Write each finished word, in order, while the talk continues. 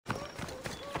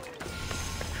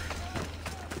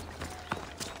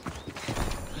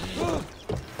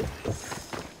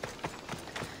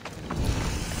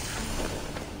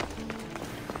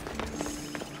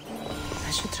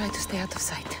try to stay out of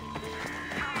sight.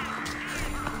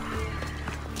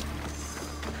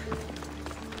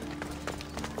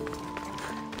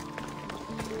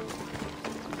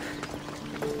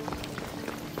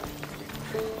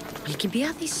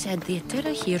 Alcibiades said the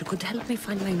Etera here could help me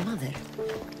find my mother.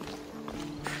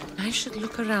 I should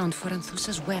look around for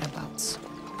Anthusa's whereabouts.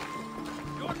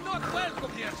 You're not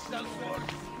welcome here, Selford!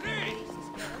 Please!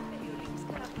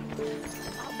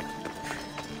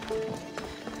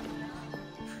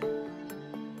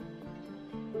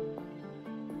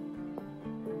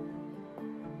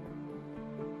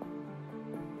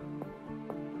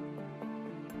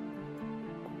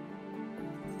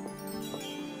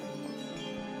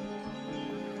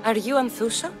 Are you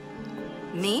Anthusa?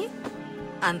 Me?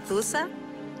 Anthusa?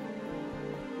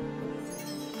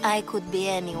 I could be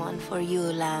anyone for you,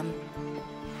 Lamb.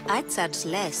 I charge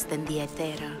less than the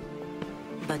Etera.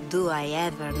 But do I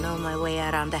ever know my way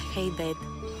around a haybed?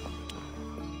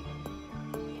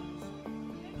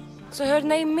 So her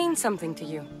name means something to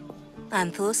you?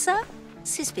 Anthusa?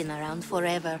 She's been around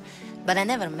forever, but I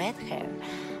never met her.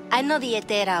 I know the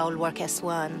Etera all work as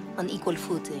one, on equal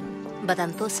footing. But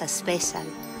Anthusa's special.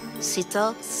 She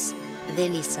talks, they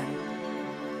listen.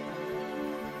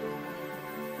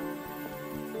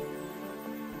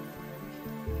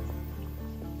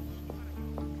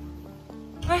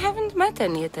 I haven't met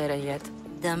any Etera yet.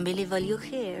 Don't believe all you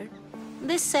hear.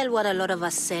 They sell what a lot of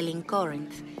us sell in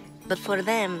Corinth. But for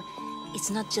them, it's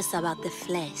not just about the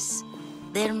flesh.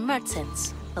 They're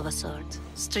merchants of a sort,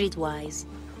 streetwise.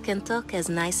 Can talk as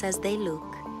nice as they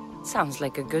look. Sounds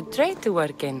like a good trade to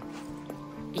work in.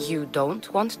 You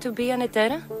don't want to be an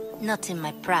Etera? Not in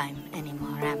my prime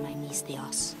anymore, am I, Miss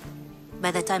Dios?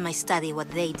 By the time I study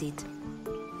what they did,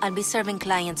 I'll be serving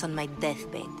clients on my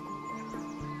deathbed.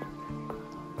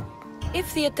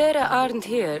 If the Etera aren't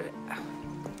here,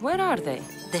 where are they?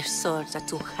 Their swords are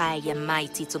too high and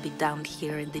mighty to be down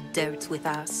here in the dirt with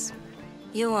us.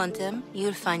 You want them,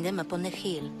 you'll find them up on the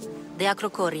hill. The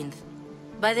Acrocorinth.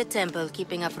 By the temple,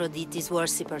 keeping Aphrodite's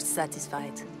worshippers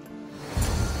satisfied.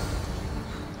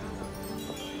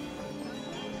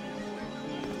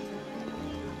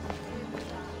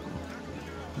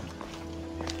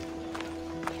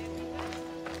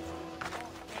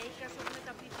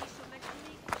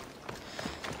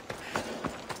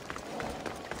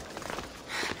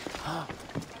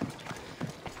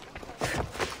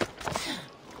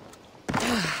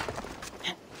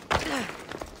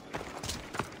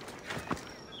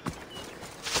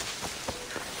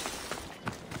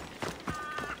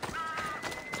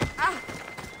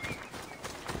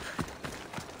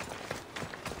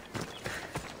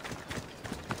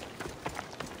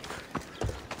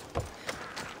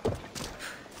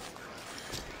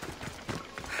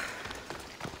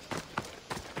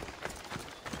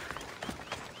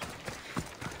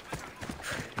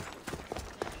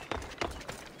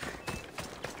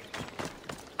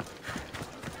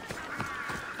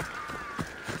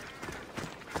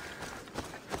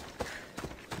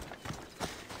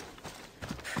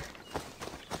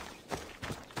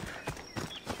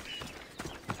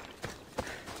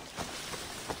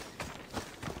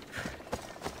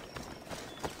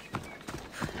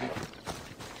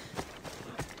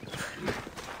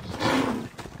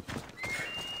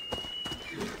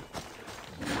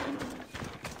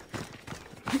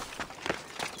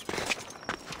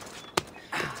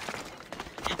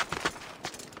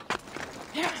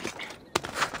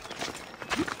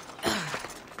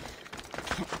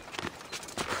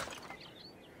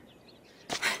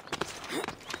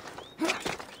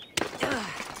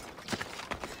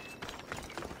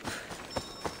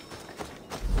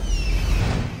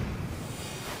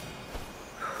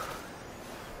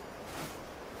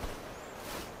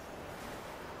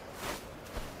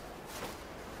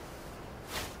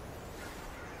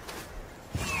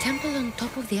 Temple on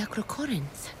top of the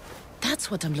Acrocorinth.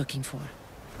 That's what I'm looking for.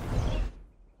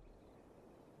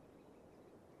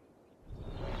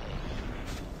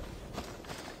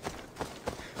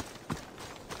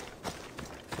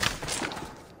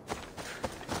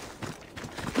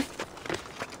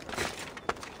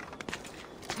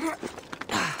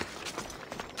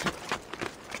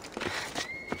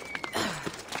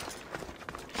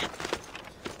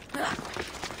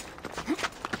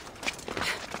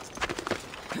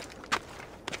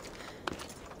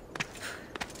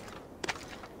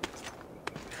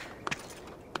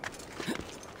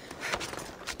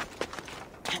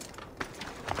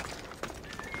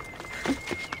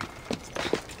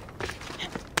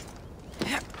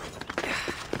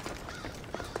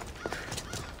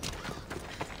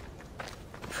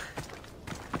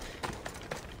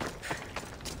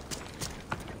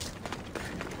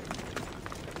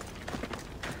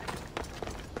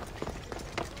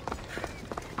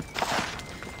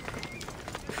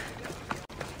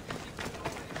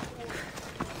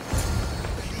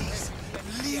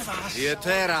 The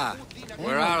Etera.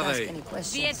 Where are they?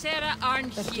 The Etera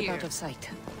aren't here. Keep out of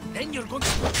sight. Then you're going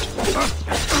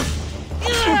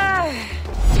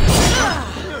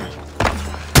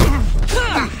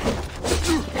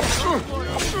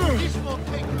This won't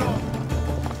take long.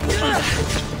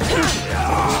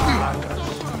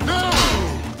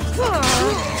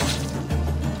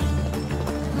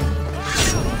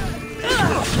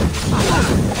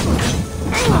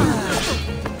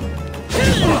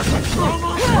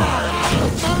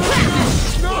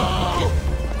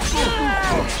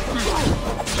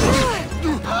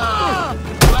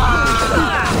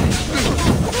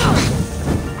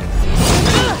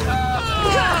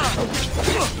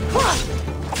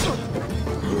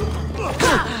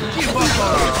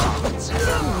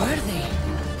 Who were they?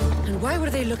 And why were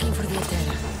they looking for the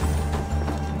Etera?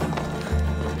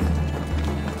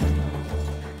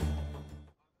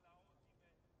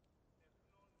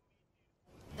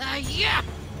 Yeah!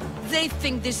 They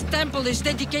think this temple is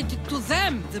dedicated to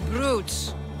them, the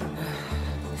brutes.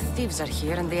 The thieves are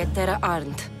here and the Etera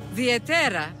aren't. The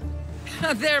Etera?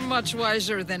 They're much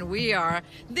wiser than we are.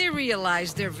 They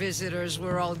realized their visitors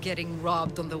were all getting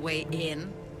robbed on the way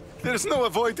in. There's no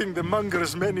avoiding the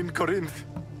monger's men in Corinth.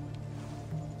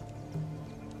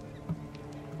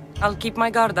 I'll keep my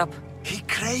guard up. He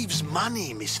craves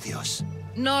money, Misthios.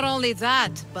 Not only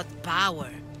that, but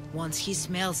power. Once he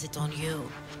smells it on you,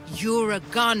 you're a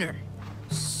gunner.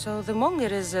 So the monger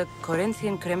is a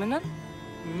Corinthian criminal?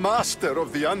 Master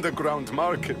of the underground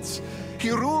markets.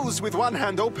 He rules with one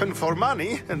hand open for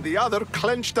money and the other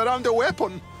clenched around a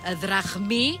weapon. A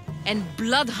drachmi and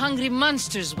blood-hungry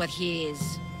monster's what he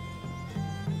is.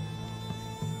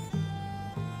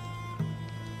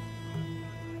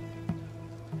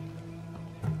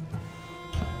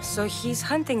 So he's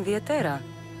hunting the Etera.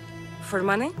 For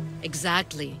money?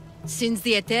 Exactly. Since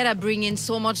the Etera bring in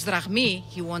so much drachmi,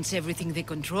 he wants everything they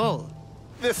control.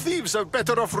 The thieves are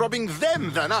better off robbing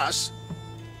them than us.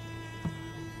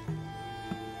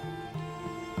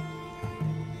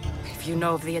 If you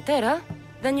know of the Etera,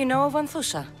 then you know of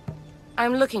Anthusa.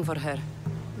 I'm looking for her.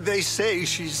 They say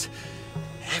she's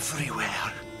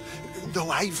everywhere,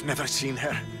 though I've never seen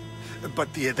her.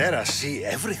 But the Edera see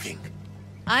everything.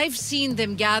 I've seen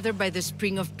them gather by the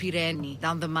spring of Pyrene,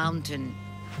 down the mountain.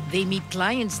 They meet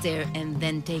clients there and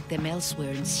then take them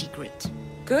elsewhere in secret.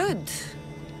 Good.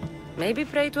 Maybe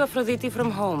pray to Aphrodite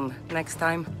from home next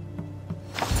time.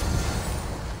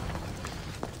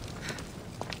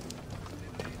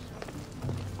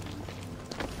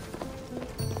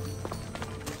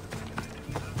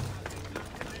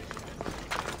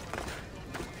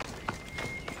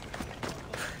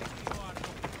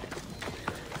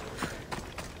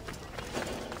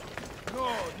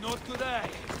 No, not today.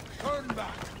 Turn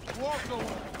back. Walk away.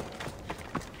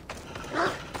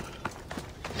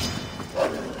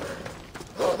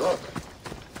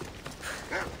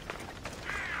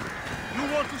 You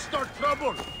want to start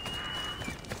trouble?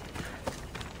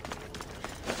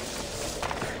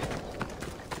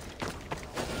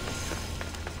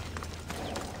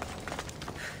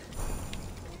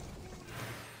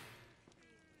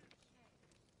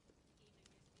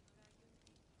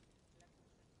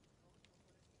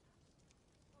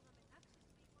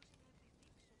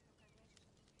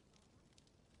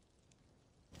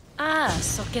 Ah,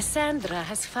 so Cassandra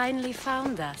has finally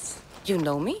found us. You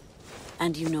know me?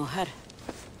 And you know her.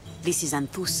 This is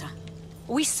Anthusa.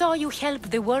 We saw you help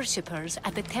the worshippers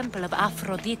at the temple of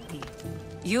Aphrodite.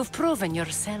 You've proven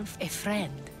yourself a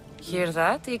friend. Hear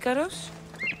that, Icarus?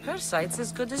 Her sight's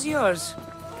as good as yours.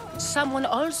 Someone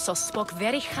also spoke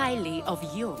very highly of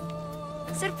you.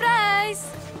 Surprise!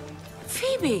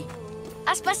 Phoebe!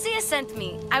 Aspasia sent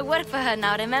me. I work for her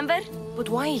now, remember? But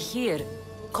why here?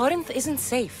 Corinth isn't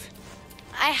safe.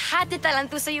 I had to tell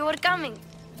Anthusa you were coming.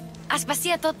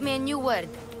 Aspasia taught me a new word,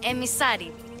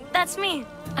 emissary. That's me.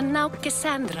 And now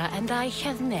Cassandra and I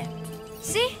have met.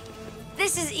 See?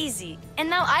 This is easy. And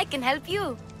now I can help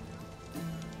you.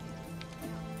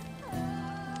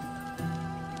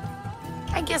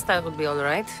 I guess that would be all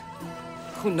right.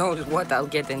 Who knows what I'll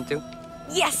get into.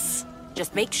 Yes!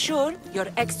 Just make sure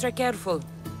you're extra careful.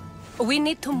 We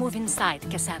need to move inside,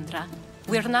 Cassandra.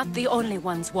 We're not the only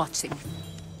ones watching.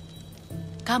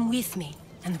 Come with me,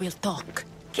 and we'll talk.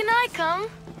 Can I come?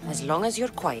 As long as you're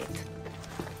quiet.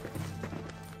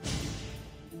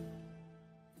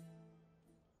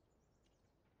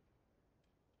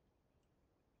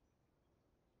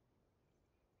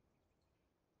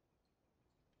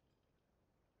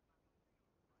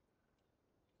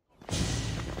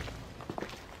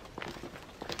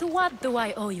 To what do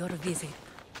I owe your visit?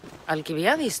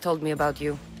 Alcibiades told me about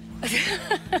you.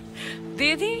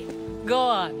 Did he? Go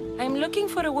on. I'm looking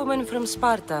for a woman from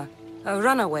Sparta. A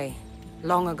runaway.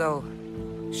 Long ago.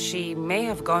 She may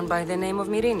have gone by the name of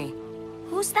Myrrine.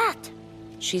 Who's that?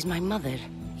 She's my mother.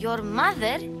 Your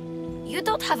mother? You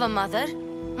don't have a mother.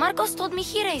 Marcos told me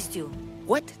he raised you.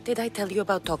 What did I tell you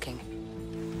about talking?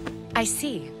 I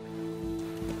see.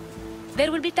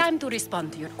 There will be time to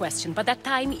respond to your question, but that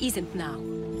time isn't now.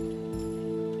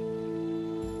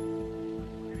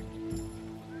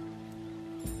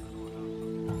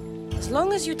 As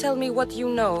long as you tell me what you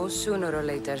know, sooner or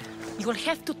later. You'll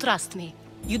have to trust me.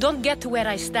 You don't get to where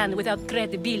I stand without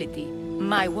credibility.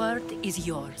 My word is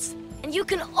yours. And you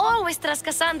can always trust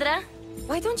Cassandra.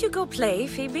 Why don't you go play,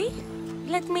 Phoebe?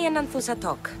 Let me and Anthusa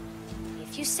talk.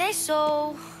 If you say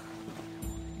so.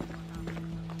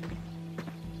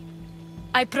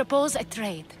 I propose a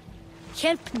trade.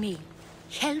 Help me.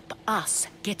 Help us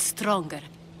get stronger.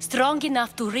 Strong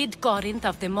enough to rid Corinth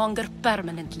of the Monger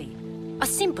permanently. A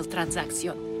simple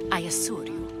transaction, I assure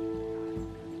you.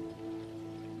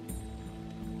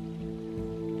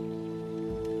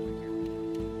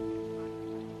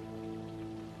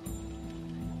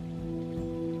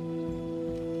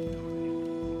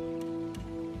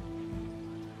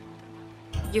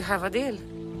 You have a deal.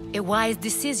 A wise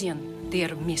decision, dear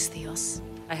Misthios.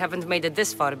 I haven't made it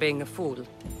this far being a fool.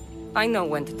 I know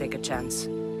when to take a chance.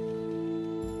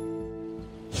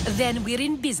 Then we're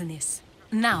in business.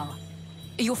 Now,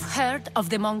 you've heard of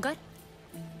the Monger?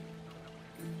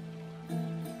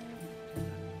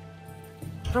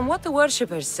 From what the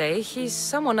worshippers say, he's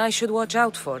someone I should watch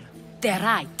out for. They're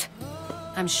right.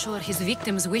 I'm sure his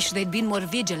victims wish they'd been more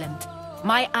vigilant.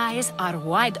 My eyes are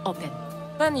wide open.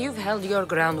 Then you've held your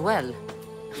ground well.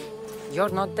 You're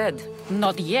not dead.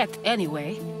 Not yet,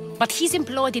 anyway. But he's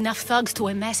employed enough thugs to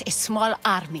amass a small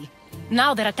army.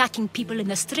 Now they're attacking people in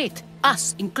the street,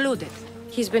 us included.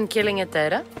 He's been killing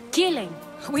Etera? Killing?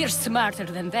 We're smarter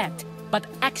than that. But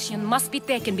action must be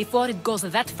taken before it goes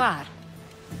that far.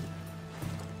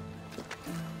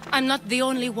 I'm not the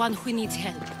only one who needs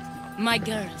help. My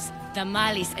girls,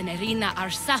 Damalis and Irina,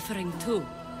 are suffering too.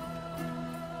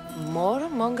 More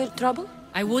Monger trouble?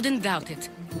 I wouldn't doubt it.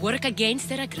 Work against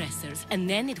their aggressors, and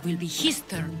then it will be his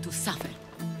turn to suffer.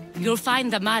 You'll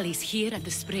find Damalis here at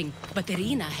the spring, but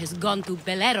Irina has gone to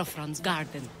Bellerophon's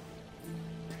garden.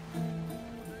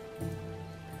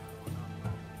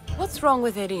 What's wrong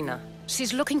with Irina?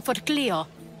 She's looking for Cleo,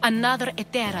 another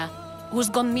Etera, who's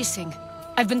gone missing.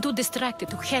 I've been too distracted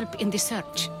to help in the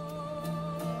search.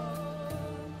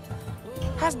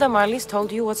 Has Damalis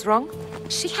told you what's wrong?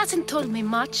 She hasn't told me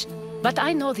much, but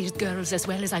I know these girls as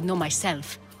well as I know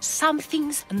myself.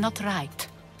 Something's not right.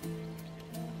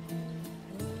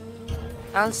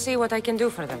 I'll see what I can do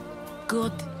for them.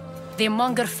 Good. The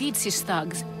Monger feeds his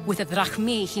thugs. With the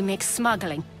drachmi, he makes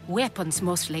smuggling. Weapons,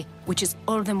 mostly, which is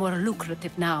all the more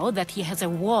lucrative now that he has a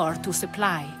war to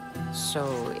supply.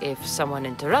 So, if someone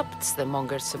interrupts the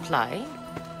Monger's supply,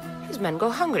 his men go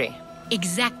hungry.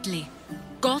 Exactly.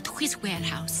 Go to his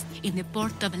warehouse in the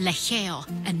port of Lecheo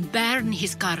and burn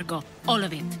his cargo, all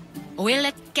of it. We'll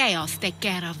let chaos take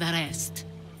care of the rest.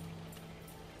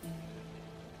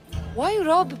 Why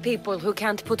rob people who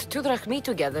can't put 2 drachmi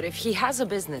together if he has a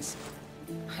business?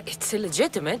 It's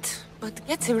illegitimate, but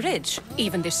gets him rich.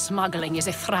 Even the smuggling is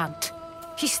a front.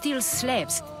 He steals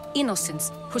slaves,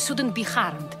 innocents, who shouldn't be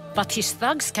harmed, but his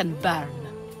thugs can burn.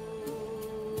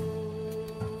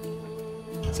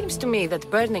 Seems to me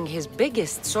that burning his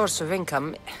biggest source of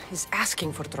income is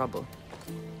asking for trouble.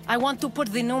 I want to put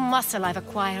the new muscle I've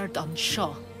acquired on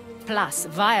show. Plus,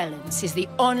 violence is the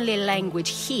only language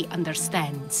he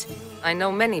understands. I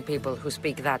know many people who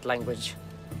speak that language.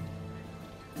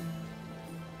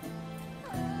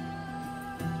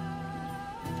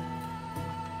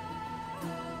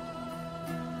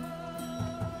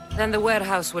 Then the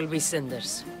warehouse will be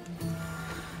cinders.